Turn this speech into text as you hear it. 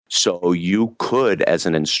So you could, as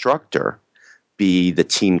an instructor, be the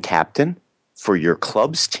team captain for your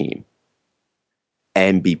club's team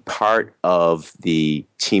and be part of the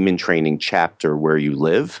team and training chapter where you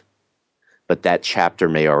live, but that chapter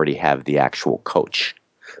may already have the actual coach.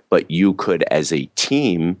 But you could, as a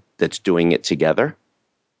team that's doing it together,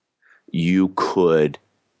 you could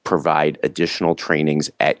provide additional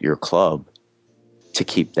trainings at your club to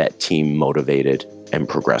keep that team motivated and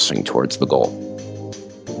progressing towards the goal.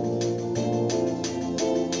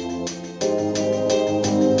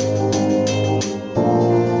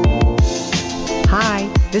 Hi,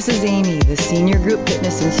 this is Amy, the Senior Group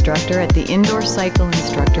Fitness Instructor at the Indoor Cycle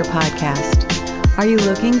Instructor Podcast. Are you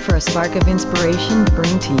looking for a spark of inspiration to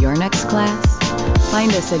bring to your next class?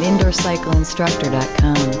 Find us at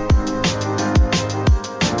indoorcycleinstructor.com.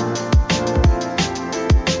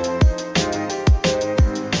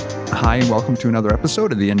 Hi, and welcome to another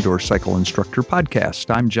episode of the Indoor Cycle Instructor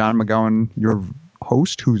Podcast. I'm John McGowan, your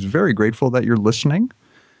host, who's very grateful that you're listening.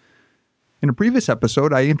 In a previous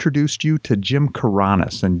episode, I introduced you to Jim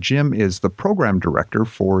Karanis, and Jim is the program director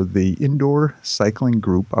for the Indoor Cycling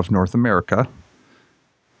Group of North America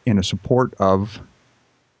in a support of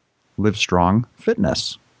LIVESTONG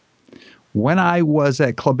Fitness. When I was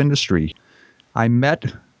at Club Industry, I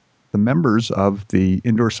met the members of the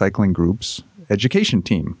Indoor Cycling Group's education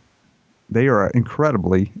team. They are an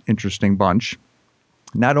incredibly interesting bunch,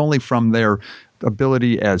 not only from their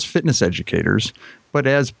ability as fitness educators, but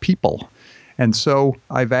as people. And so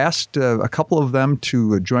I've asked a couple of them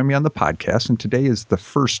to join me on the podcast, and today is the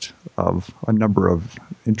first of a number of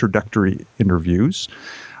introductory interviews.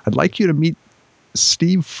 I'd like you to meet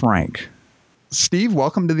Steve Frank. Steve,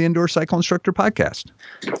 welcome to the Indoor Cycle Instructor Podcast.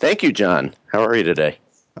 Thank you, John. How are you today?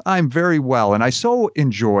 I'm very well, and I so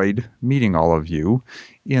enjoyed meeting all of you.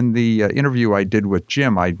 In the interview I did with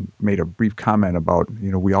Jim, I made a brief comment about,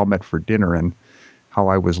 we all met for dinner and how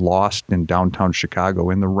I was lost in downtown Chicago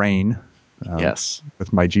in the rain. Yes.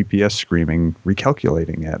 With my GPS screaming,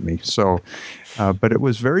 recalculating at me. So, but it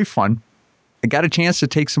was very fun. I got a chance to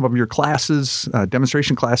take some of your classes,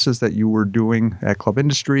 demonstration classes that you were doing at Club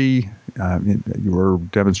Industry. You were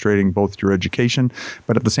demonstrating both your education,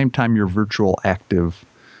 but at the same time, your virtual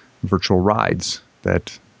rides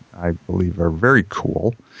that I believe are very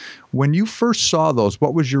cool. When you first saw those,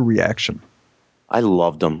 what was your reaction? I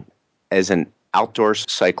loved them. As an outdoor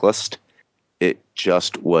cyclist, it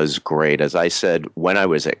just was great. As I said, when I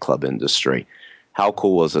was at Club Industry, how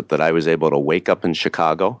cool was it that I was able to wake up in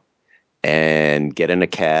Chicago and get in a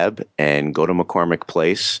cab and go to McCormick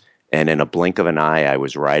Place, and in a blink of an eye, I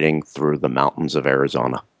was riding through the mountains of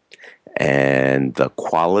Arizona. And the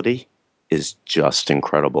quality is just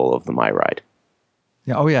incredible of the My Ride.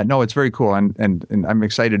 Yeah. Oh, yeah. No, it's very cool. And I'm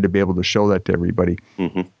excited to be able to show that to everybody.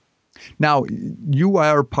 Mm-hmm. Now, you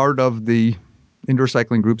are part of the Indoor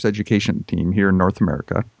Cycling Group's education team here in North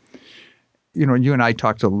America. You and I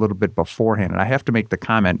talked a little bit beforehand, and I have to make the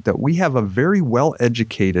comment that we have a very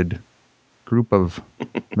well-educated group of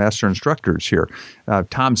master instructors here.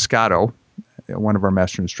 Tom Scotto, one of our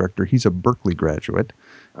master instructor, he's a Berkeley graduate.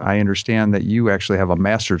 I understand that you actually have a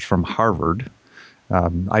master's from Harvard.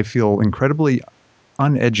 I feel incredibly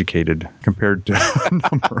uneducated compared to a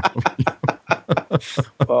number of you.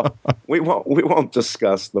 Well, we won't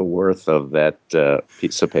discuss the worth of that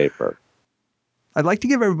piece of paper. I'd like to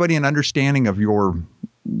give everybody an understanding of your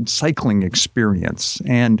cycling experience.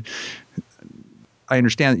 And I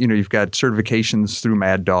understand that, you've got certifications through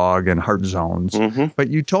Mad Dog and Heart Zones, Mm-hmm. but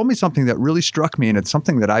you told me something that really struck me, and it's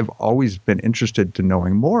something that I've always been interested to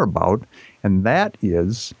knowing more about, and that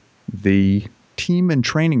is the team and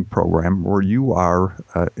training program where you are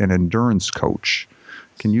an endurance coach.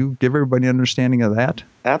 Can you give everybody an understanding of that?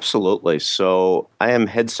 Absolutely. So I am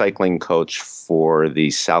head cycling coach for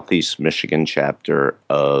the Southeast Michigan chapter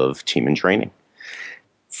of Team in Training.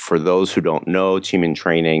 For those who don't know, Team in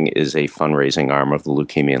Training is a fundraising arm of the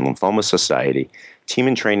Leukemia and Lymphoma Society. Team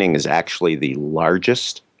in Training is actually the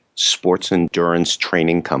largest sports endurance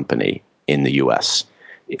training company in the U.S.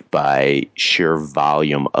 by sheer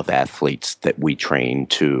volume of athletes that we train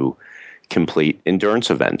to complete endurance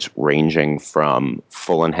events, ranging from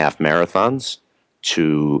full and half marathons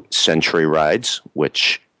to century rides,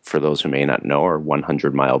 which, for those who may not know, are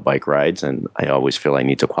 100-mile bike rides. And I always feel I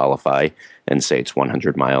need to qualify and say it's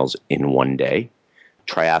 100 miles in one day.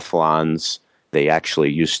 Triathlons, they actually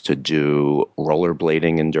used to do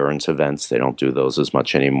rollerblading endurance events. They don't do those as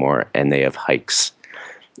much anymore. And they have hikes.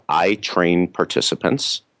 I train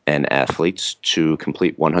participants and athletes to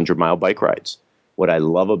complete 100-mile bike rides. What I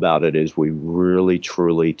love about it is we really,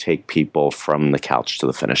 truly take people from the couch to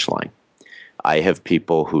the finish line. I have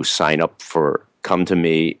people who sign up for come to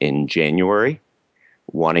me in January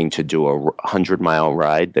wanting to do a 100-mile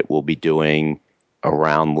ride that we'll be doing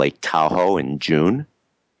around Lake Tahoe in June,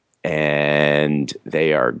 and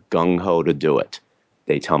they are gung-ho to do it.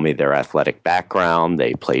 They tell me their athletic background.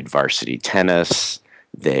 They played varsity tennis.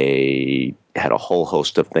 They had a whole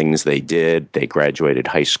host of things they did. They graduated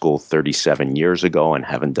high school 37 years ago and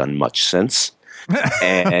haven't done much since.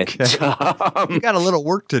 And you got a little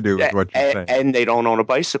work to do is what you're saying. And they don't own a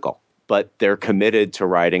bicycle, but they're committed to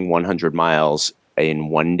riding 100 miles in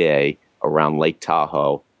one day around Lake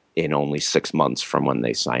Tahoe in only 6 months from when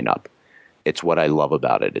they sign up. It's what I love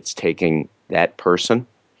about it. It's taking that person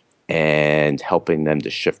and helping them to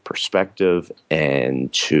shift perspective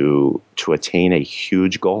and to attain a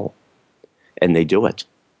huge goal. And they do it.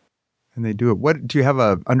 And they do it. What do you have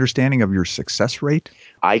a understanding of your success rate?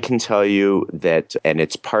 I can tell you that, and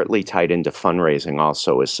it's partly tied into fundraising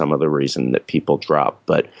also, is some of the reason that people drop.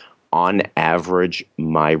 But on average,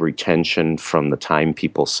 my retention from the time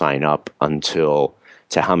people sign up until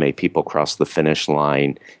to how many people cross the finish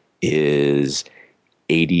line is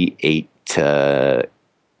 88 to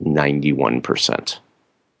 91%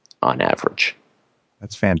 on average.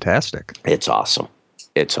 That's fantastic. It's awesome.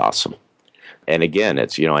 It's awesome. And again,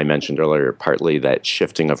 it's, I mentioned earlier, partly that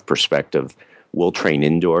shifting of perspective. We'll train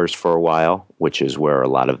indoors for a while, which is where a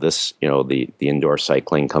lot of this, the indoor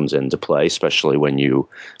cycling comes into play, especially when you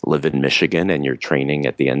live in Michigan and you're training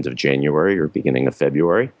at the end of January or beginning of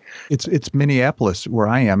February. It's Minneapolis where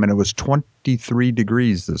I am, and it was 23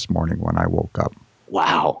 degrees this morning when I woke up.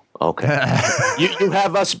 Wow. Okay. you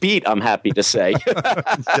have us beat, I'm happy to say.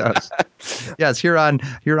 Yes. Here on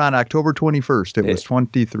October 21st, it was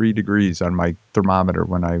 23 degrees on my thermometer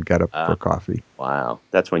when I got up for coffee. Wow.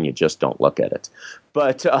 That's when you just don't look at it.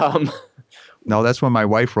 But no, that's when my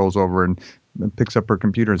wife rolls over and picks up her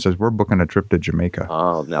computer and says, "We're booking a trip to Jamaica."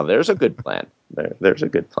 Oh, now there's a good plan. There's a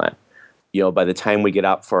good plan. By the time we get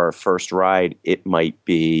out for our first ride, it might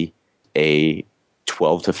be a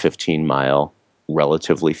 12 to 15 mile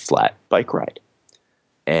relatively flat bike ride.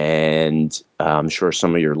 And I'm sure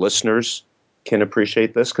some of your listeners can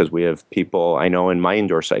appreciate this because we have people, I know in my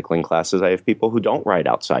indoor cycling classes, I have people who don't ride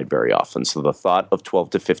outside very often. So the thought of 12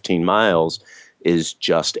 to 15 miles is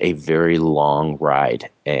just a very long ride.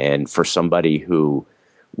 And for somebody who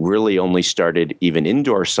really only started even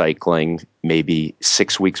indoor cycling maybe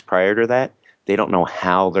 6 weeks prior to that, they don't know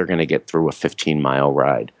how they're going to get through a 15-mile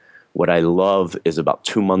ride. What I love is about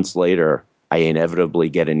 2 months later, I inevitably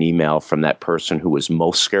get an email from that person who was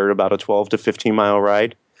most scared about a 12 to 15-mile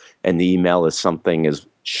ride. And the email is something as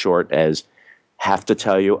short as, have to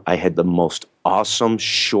tell you, I had the most awesome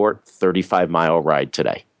short 35-mile ride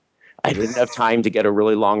today. I didn't have time to get a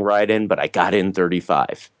really long ride in, but I got in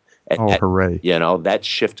 35. And hooray. That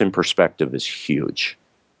shift in perspective is huge.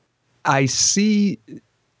 I see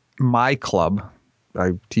my club,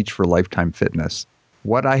 I teach for Lifetime Fitness,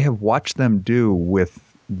 what I have watched them do with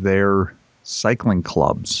their cycling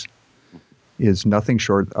clubs is nothing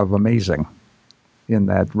short of amazing, in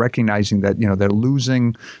that recognizing that, they're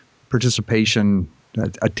losing participation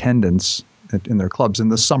attendance in their clubs in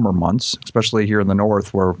the summer months, especially here in the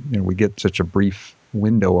north where we get such a brief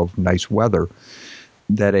window of nice weather,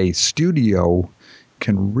 that a studio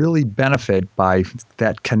can really benefit by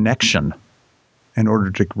that connection in order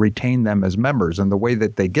to retain them as members. And the way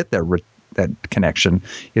that they get that connection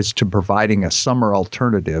is to providing a summer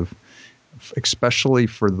alternative, especially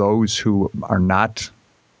for those who are not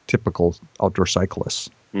typical outdoor cyclists.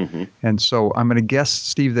 Mm-hmm. And so I'm going to guess,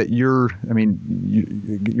 Steve, that you're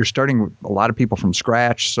starting a lot of people from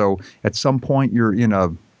scratch. So at some point you're in a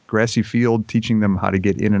grassy field teaching them how to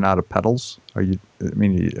get in and out of pedals.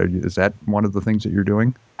 Is that one of the things that you're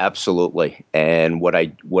doing? Absolutely. And what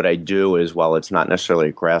I do is, while it's not necessarily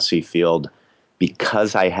a grassy field,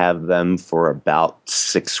 because I have them for about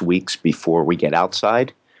 6 weeks before we get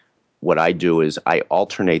outside, what I do is I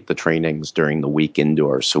alternate the trainings during the week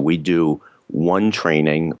indoors. So we do one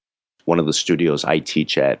training. One of the studios I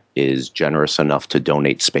teach at is generous enough to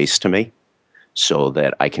donate space to me so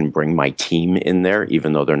that I can bring my team in there,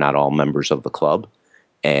 even though they're not all members of the club.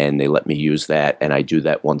 And they let me use that, and I do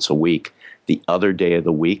that once a week. The other day of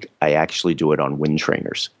the week, I actually do it on wind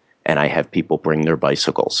trainers. And I have people bring their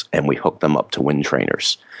bicycles, and we hook them up to wind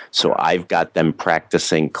trainers. So I've got them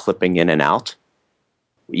practicing clipping in and out.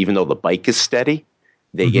 Even though the bike is steady,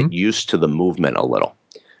 they get used to the movement a little.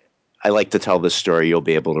 I like to tell this story. You'll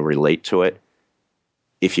be able to relate to it.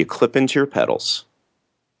 If you clip into your pedals,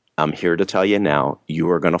 I'm here to tell you now, you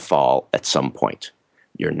are going to fall at some point.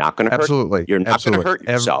 You're not going to hurt. Absolutely. You're not going to hurt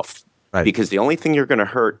yourself. Right. Because the only thing you're going to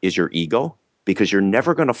hurt is your ego, because you're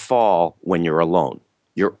never going to fall when you're alone.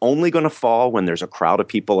 You're only going to fall when there's a crowd of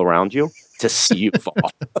people around you to see you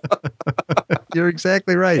fall. You're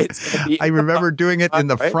exactly right. It's going to be I remember doing it in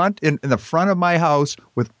the right? front in the front of my house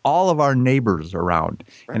with all of our neighbors around.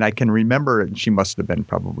 Right. And I can remember, she must have been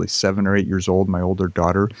probably 7 or 8 years old, my older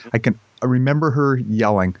daughter. I remember her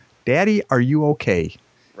yelling, "Daddy, are you okay?"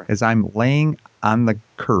 Right. As I'm laying on the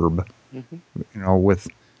curb,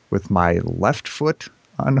 with my left foot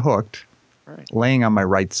unhooked, Right. laying on my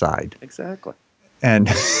right side. Exactly. And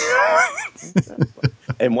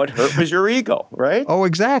And what hurt was your ego, right? oh,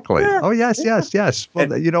 exactly. Yeah. Oh, yes.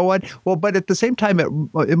 Well, you know what? Well, but at the same time,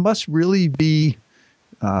 it must really be.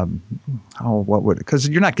 Because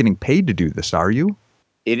you're not getting paid to do this, are you?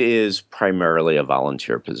 It is primarily a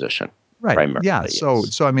volunteer position. Right. Primarily, Yeah. So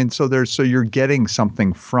yes. so you're getting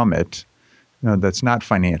something from it, that's not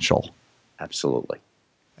financial. Absolutely.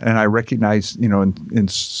 And I recognize, in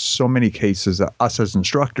so many cases, us as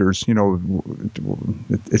instructors,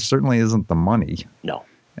 it certainly isn't the money. No.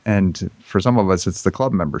 And for some of us, it's the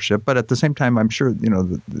club membership. But at the same time, I'm sure,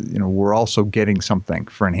 we're also getting something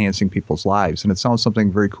for enhancing people's lives. And it sounds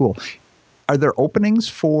something very cool. Are there openings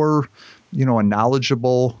for, a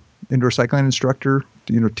knowledgeable indoor cycling instructor,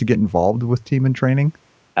 to get involved with team and training?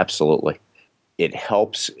 Absolutely. It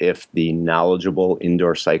helps if the knowledgeable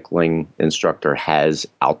indoor cycling instructor has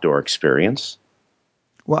outdoor experience.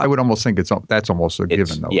 Well, I would almost think that's almost a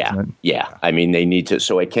given, though, Yeah, isn't it? yeah. I mean, they need to.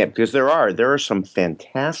 So it can't, because there are some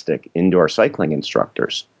fantastic indoor cycling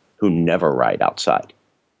instructors who never ride outside.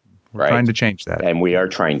 We're Right. trying to change that. And we are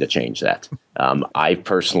trying to change that. I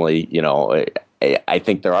personally, I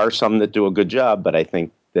think there are some that do a good job, but I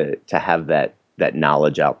think that to have that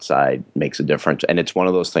knowledge outside makes a difference. And it's one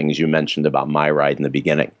of those things you mentioned about my ride in the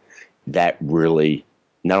beginning. That really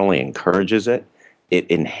not only encourages it, it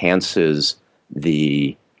enhances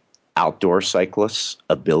the outdoor cyclist's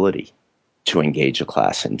ability to engage a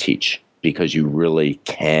class and teach, because you really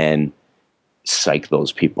can psych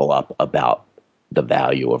those people up about the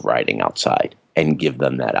value of riding outside and give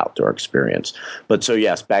them that outdoor experience. But so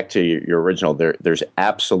yes, back to your original, there's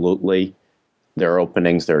absolutely, there are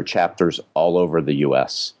openings, there are chapters all over the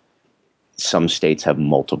U.S. Some states have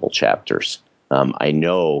multiple chapters. I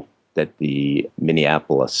know that the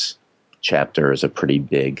Minneapolis chapter is a pretty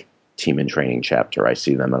big team and training chapter. I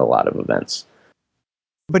see them at a lot of events.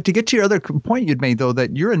 But to get to your other point you'd made, though,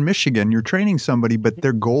 that you're in Michigan, you're training somebody, but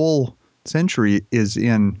their goal century is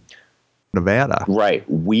in Nevada. Right.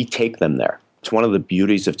 We take them there. It's one of the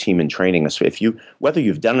beauties of team and training. Whether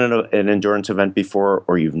you've done an endurance event before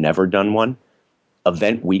or you've never done one,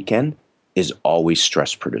 event weekend is always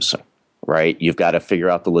stress producing, right? You've got to figure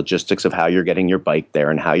out the logistics of how you're getting your bike there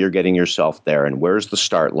and how you're getting yourself there and where's the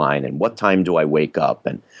start line and what time do I wake up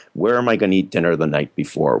and where am I going to eat dinner the night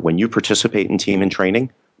before? When you participate in team and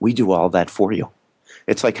training, we do all that for you.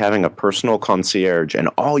 It's like having a personal concierge, and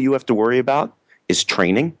all you have to worry about is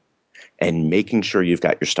training and making sure you've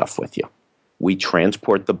got your stuff with you. We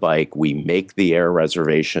transport the bike, we make the air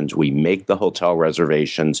reservations, we make the hotel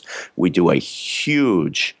reservations, we do a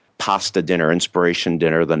huge pasta dinner, inspiration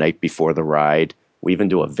dinner the night before the ride. We even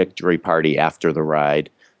do a victory party after the ride.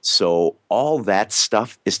 So all that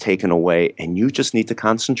stuff is taken away, and you just need to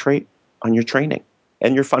concentrate on your training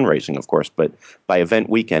and your fundraising, of course. But by event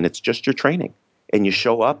weekend, it's just your training, and you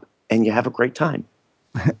show up and you have a great time.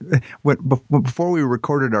 Before we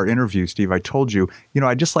recorded our interview, Steve, I told you,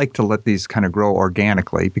 I just like to let these kind of grow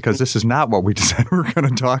organically, because this is not what we decided we were going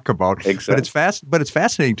to talk about. Exactly. But it's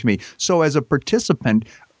fascinating to me. So as a participant,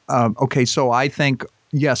 okay, so I think,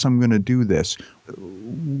 yes, I'm going to do this.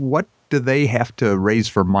 What do they have to raise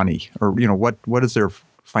for money? Or, what is their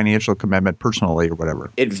financial commitment personally or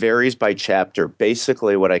whatever? It varies by chapter.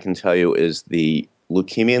 Basically, what I can tell you is the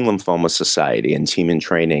Leukemia and Lymphoma Society and Team in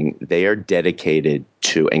Training, they are dedicated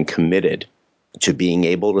to and committed to being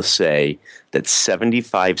able to say that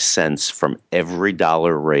 75 cents from every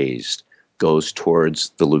dollar raised goes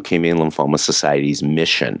towards the Leukemia and Lymphoma Society's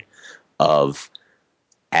mission of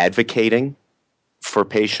advocating for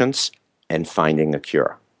patients and finding a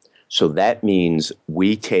cure. So that means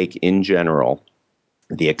we take, in general,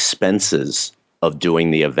 the expenses of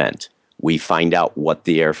doing the event. We find out what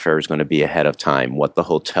the airfare is going to be ahead of time, what the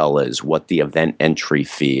hotel is, what the event entry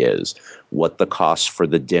fee is, what the costs for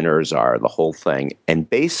the dinners are, the whole thing, and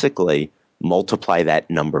basically multiply that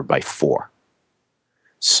number by 4.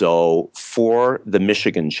 So for the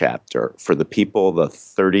Michigan chapter, for the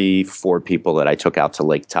 34 people that I took out to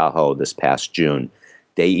Lake Tahoe this past June,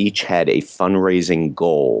 they each had a fundraising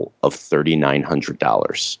goal of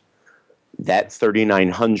 $3,900. That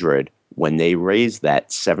 $3,900, when they raise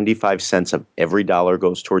that, 75 cents of every dollar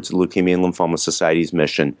goes towards the Leukemia and Lymphoma Society's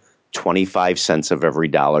mission. 25 cents of every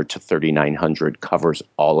dollar to 3,900 covers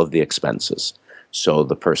all of the expenses. So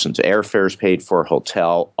the person's airfare is paid for,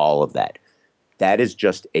 hotel, all of that. That is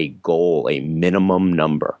just a goal, a minimum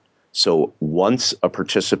number. So once a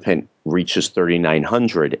participant reaches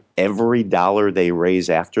 3,900, every dollar they raise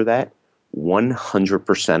after that,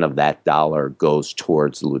 100% of that dollar goes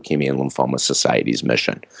towards the Leukemia and Lymphoma Society's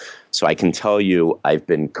mission. So I can tell you, I've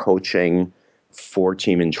been coaching for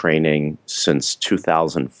Team in Training since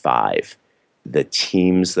 2005. The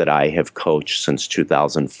teams that I have coached since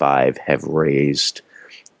 2005 have raised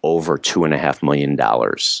over $2.5 million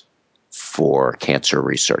for cancer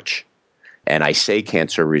research. And I say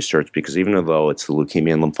cancer research because even though it's the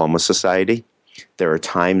Leukemia and Lymphoma Society, there are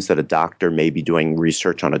times that a doctor may be doing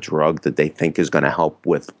research on a drug that they think is going to help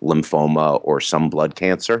with lymphoma or some blood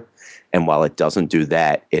cancer. And while it doesn't do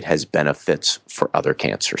that, it has benefits for other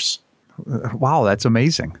cancers. Wow, that's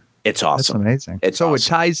amazing. It's awesome. That's amazing. It's so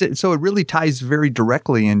awesome. it really ties very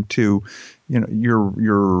directly into,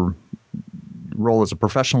 your role as a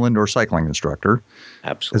professional indoor cycling instructor,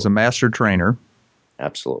 Absolutely. as a master trainer,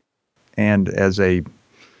 Absolutely. and as a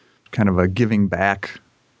kind of a giving back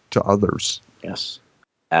to others. Yes.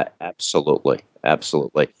 Absolutely.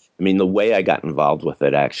 Absolutely. I mean, the way I got involved with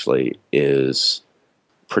it actually is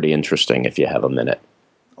pretty interesting if you have a minute.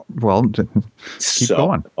 Well, keep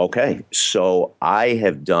going. Okay. So I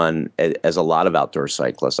have done, as a lot of outdoor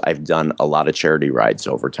cyclists, I've done a lot of charity rides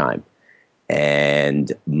over time.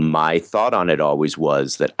 And my thought on it always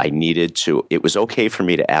was that it was okay for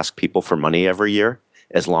me to ask people for money every year,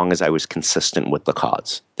 as long as I was consistent with the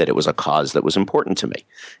cause, that it was a cause that was important to me.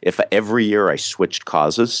 If every year I switched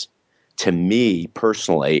causes, to me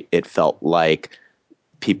personally, it felt like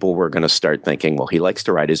people were going to start thinking, well, he likes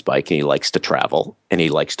to ride his bike and he likes to travel and he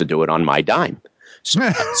likes to do it on my dime.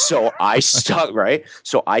 So I stuck, right?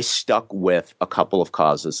 So I stuck with a couple of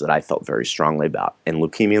causes that I felt very strongly about. And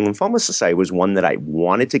Leukemia and Lymphoma Society was one that I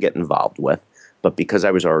wanted to get involved with, but because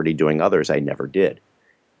I was already doing others, I never did.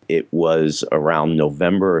 It was around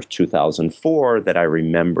November of 2004 that I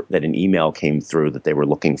remember that an email came through that they were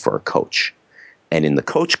looking for a coach. And in the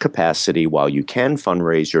coach capacity, while you can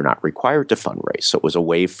fundraise, you're not required to fundraise. So it was a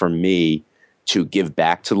way for me to give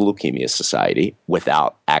back to the Leukemia Society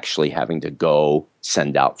without actually having to go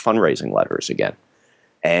send out fundraising letters again.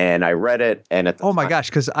 And I read it, and at the Oh my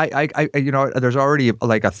gosh, because I there's already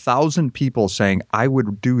like 1,000 people saying I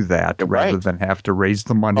would do that rather than have to raise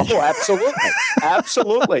the money. Oh, absolutely.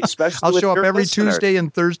 Absolutely. Especially I'll show up your every listeners. Tuesday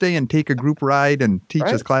and Thursday and take a group ride and teach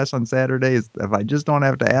this class on Saturdays if I just don't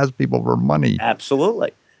have to ask people for money.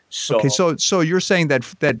 Absolutely. So you're saying that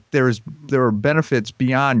there are benefits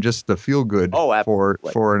beyond just the feel good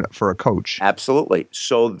for a coach. Absolutely.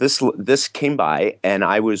 So this came by, and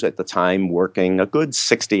I was at the time working a good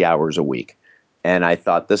 60 hours a week. And I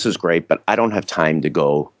thought, this is great, but I don't have time to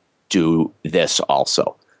go do this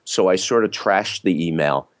also. So I sort of trashed the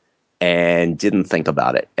email and didn't think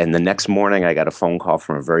about it. And the next morning, I got a phone call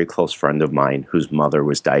from a very close friend of mine whose mother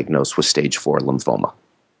was diagnosed with stage 4 lymphoma.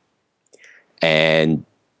 And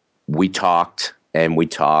we talked and we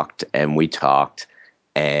talked and we talked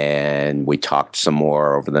and we talked some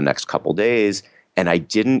more over the next couple days. And I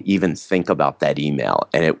didn't even think about that email.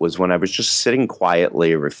 And it was when I was just sitting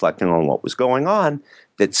quietly reflecting on what was going on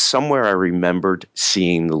that somewhere I remembered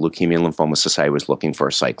seeing the Leukemia and Lymphoma Society was looking for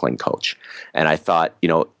a cycling coach. And I thought,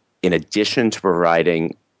 in addition to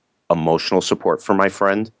providing emotional support for my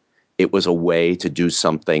friend, it was a way to do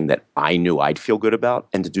something that I knew I'd feel good about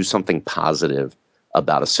and to do something positive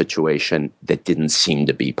about a situation that didn't seem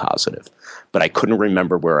to be positive. But I couldn't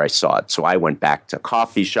remember where I saw it. So I went back to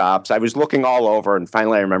coffee shops. I was looking all over, and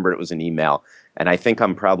finally I remembered it was an email. And I think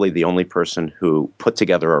I'm probably the only person who put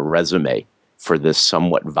together a resume for this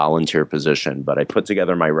somewhat volunteer position. But I put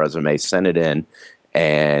together my resume, sent it in,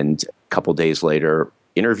 and a couple days later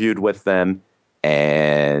interviewed with them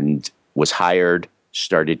and was hired,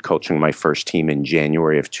 started coaching my first team in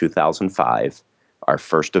January of 2005. Our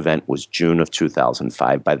first event was June of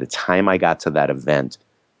 2005. By the time I got to that event,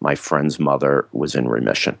 my friend's mother was in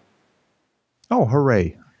remission. Oh,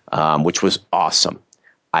 hooray. Which was awesome.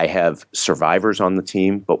 I have survivors on the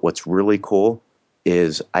team, but what's really cool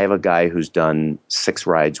is I have a guy who's done 6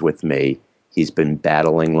 rides with me. He's been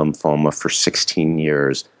battling lymphoma for 16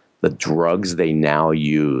 years. The drugs they now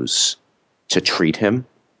use to treat him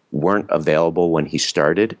weren't available when he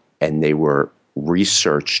started, and they were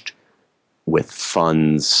researched with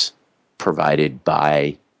funds provided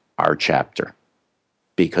by our chapter,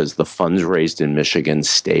 because the funds raised in Michigan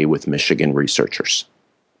stay with Michigan researchers.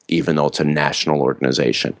 even though it's a national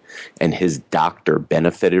organization. And his doctor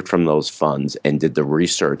benefited from those funds and did the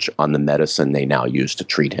research on the medicine they now use to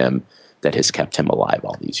treat him that has kept him alive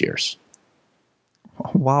all these years.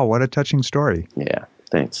 Wow, what a touching story. Yeah,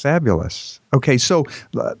 thanks. Fabulous. Okay, so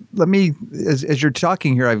let me, as you're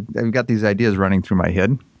talking here, I've got these ideas running through my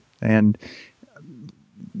head, and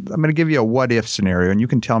I'm going to give you a what-if scenario, and you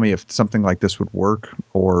can tell me if something like this would work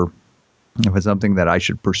or if it's something that I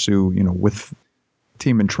should pursue, with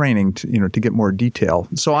team and training to get more detail.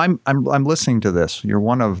 So I'm listening to this. You're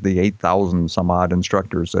one of the 8,000 some odd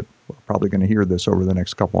instructors that are probably going to hear this over the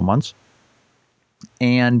next couple of months.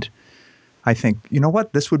 And I think, you know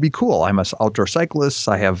what, this would be cool. I'm an outdoor cyclist.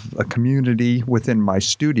 I have a community within my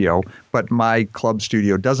studio, but my club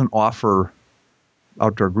studio doesn't offer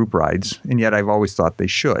outdoor group rides, and yet I've always thought they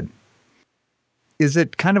should. Is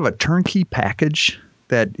it kind of a turnkey package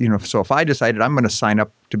that, so if I decided I'm going to sign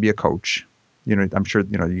up to be a coach, I'm sure,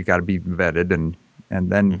 you got to be vetted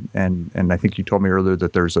and I think you told me earlier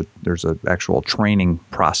that there's a actual training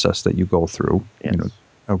process that you go through. Yes.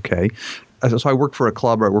 Okay. So I work for a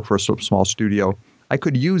club, or I work for a small studio. I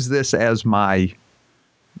could use this as my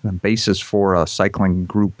basis for a cycling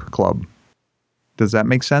group club. Does that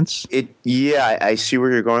make sense? I see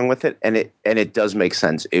where you're going with it, and it does make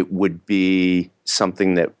sense. It would be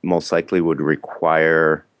something that most likely would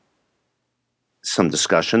require some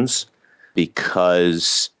discussions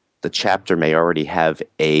because the chapter may already have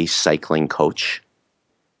a cycling coach.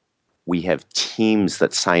 We have teams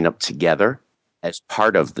that sign up together as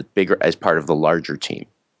part of the larger team,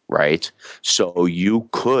 right? So you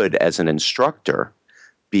could, as an instructor,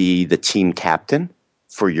 be the team captain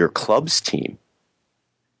for your club's team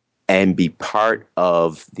and be part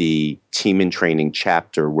of the team and training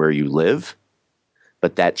chapter where you live,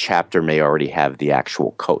 but that chapter may already have the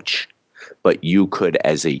actual coach. But you could,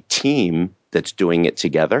 as a team that's doing it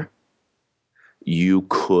together, you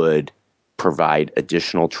could provide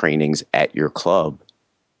additional trainings at your club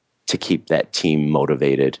to keep that team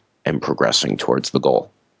motivated and progressing towards the goal.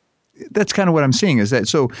 That's kind of what I'm seeing is that,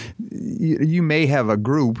 so you may have a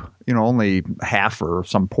group, only half or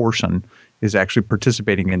some portion is actually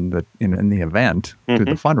participating in the event through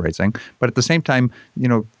the fundraising. But at the same time,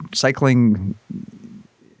 cycling,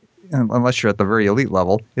 unless you're at the very elite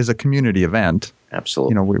level, is a community event.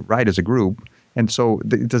 Absolutely. We ride as a group. And so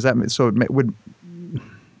does that, so it would,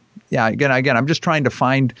 yeah, again, I'm just trying to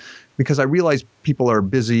find, because I realize people are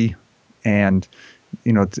busy and,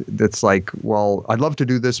 it's like, well, I'd love to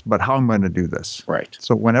do this, but how am I going to do this? Right.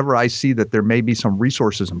 So whenever I see that there may be some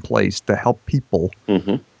resources in place to help people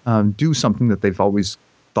do something that they've always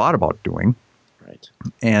thought about doing. Right.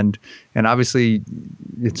 And obviously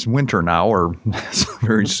it's winter now or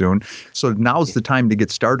very soon. So now's the time to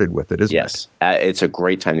get started with it, isn't it? Yes. It's a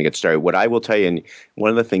great time to get started. What I will tell you, and one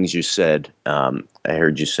of the things you said, I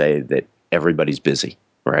heard you say that everybody's busy,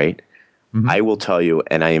 right? Mm-hmm. I will tell you,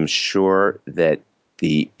 and I am sure that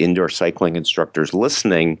the indoor cycling instructors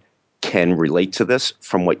listening can relate to this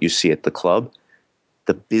from what you see at the club.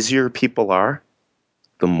 The busier people are,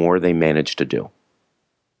 the more they manage to do.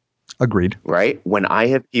 Agreed. Right? When I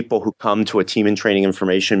have people who come to a team and training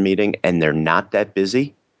information meeting and they're not that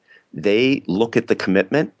busy, they look at the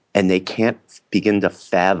commitment and they can't begin to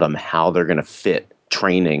fathom how they're going to fit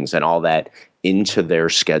trainings and all that into their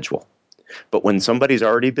schedule. But when somebody's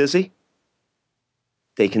already busy,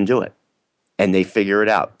 they can do it and they figure it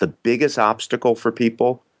out. The biggest obstacle for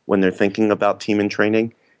people when they're thinking about team and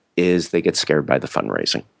training is they get scared by the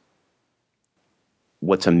fundraising.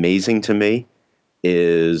 What's amazing to me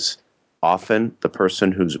is often the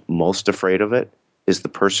person who's most afraid of it is the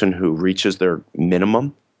person who reaches their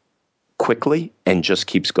minimum quickly and just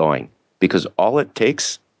keeps going, because all it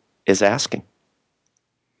takes is asking.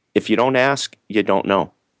 If you don't ask, you don't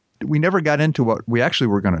know. We never got into what we actually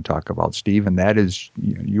were going to talk about, Steve, and that is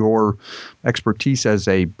your expertise as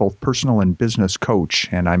a both personal and business coach.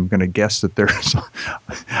 And I'm going to guess that there's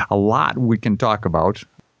a lot we can talk about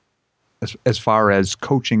as far as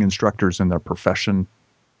coaching instructors in their profession.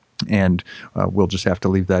 And we'll just have to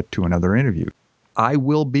leave that to another interview. I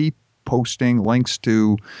will be posting links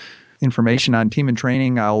to information on team and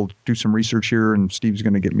training. I'll do some research here, and Steve's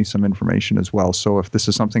going to get me some information as well. So if this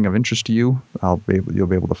is something of interest to you, you'll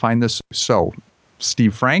be able to find this. So,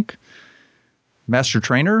 Steve Frank, master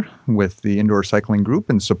trainer with the Indoor Cycling Group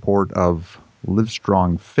in support of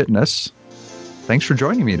LiveStong Fitness. Thanks for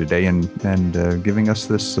joining me today and giving us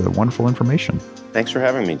this wonderful information. Thanks for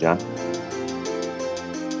having me, John.